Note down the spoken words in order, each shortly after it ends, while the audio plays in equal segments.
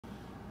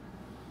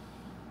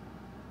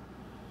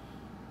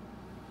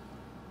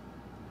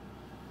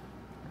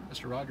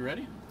Mr. Rod, you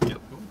ready?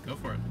 Yep. Cool. Go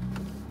for it.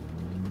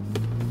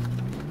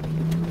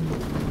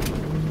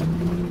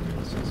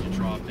 So as you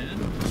drop in,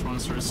 just want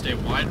to sort of stay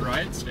wide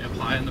right, stay up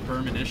high in the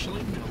berm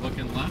initially. Look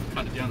in left,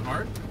 cut it down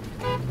hard.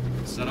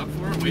 Set up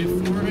for it, wait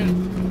for it.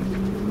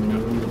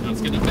 Now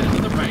it's going to bend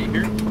to the right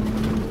here.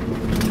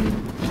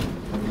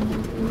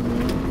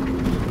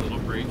 A little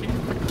braking.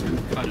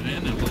 Cut it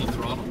in and a little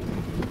throttle.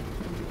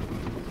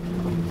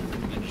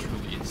 And then just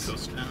release.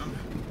 Goes down.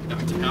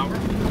 Back to power.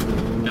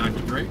 Back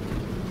to brake.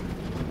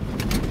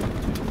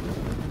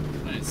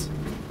 Nice.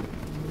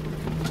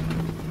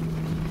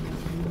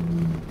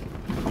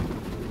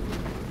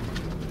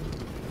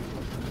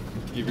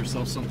 Give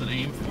yourself something to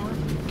aim for.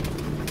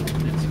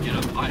 As you get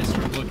up high,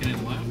 start looking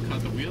in left,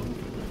 cut the wheel,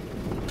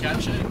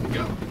 catch it, and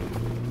go.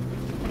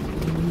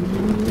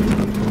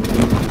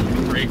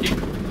 Braking.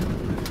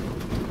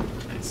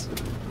 Nice.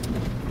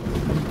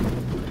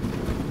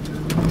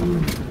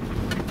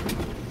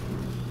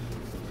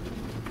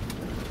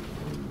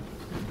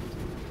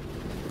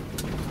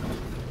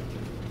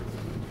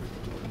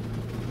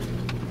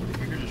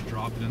 Here, just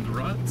drop it in the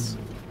ruts.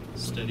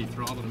 Steady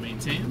throttle to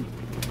maintain.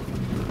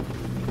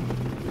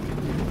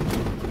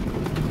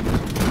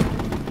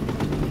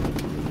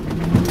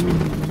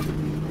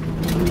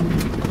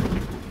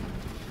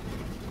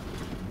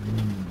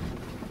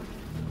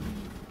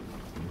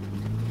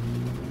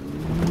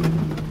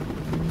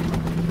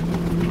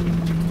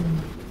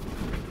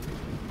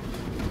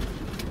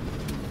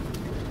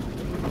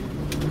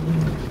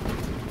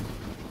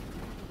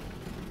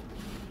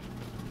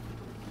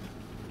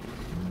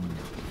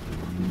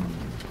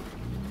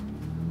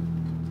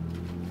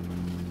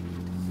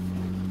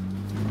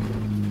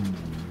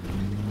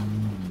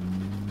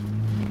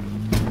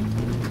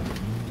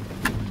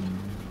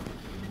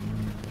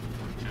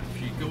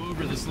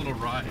 This little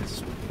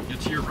rise, get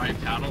to your right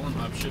paddle and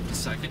upshift to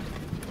second,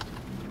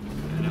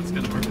 and that's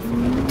going to work for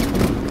you.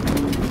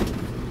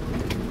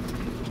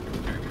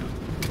 There we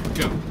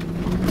go. Go.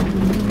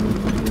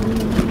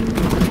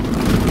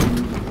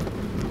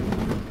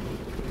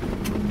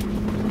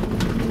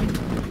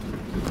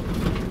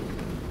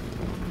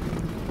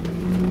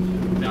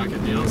 Back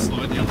it down,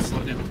 slow it down, slow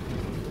it down.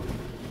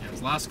 Yeah,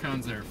 his last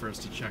cone's there for us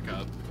to check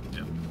up.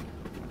 Yep.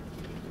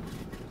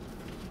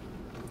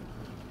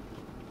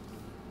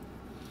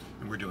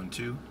 We're doing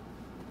two.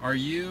 Are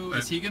you,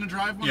 is he going to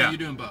drive one, or are you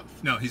doing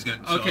both? No, he's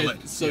going to. Okay,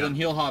 so then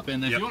he'll hop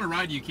in. If Yep. you want to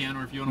ride, you can,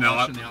 or if you want to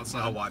watch on the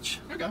outside. I'll watch.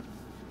 Okay.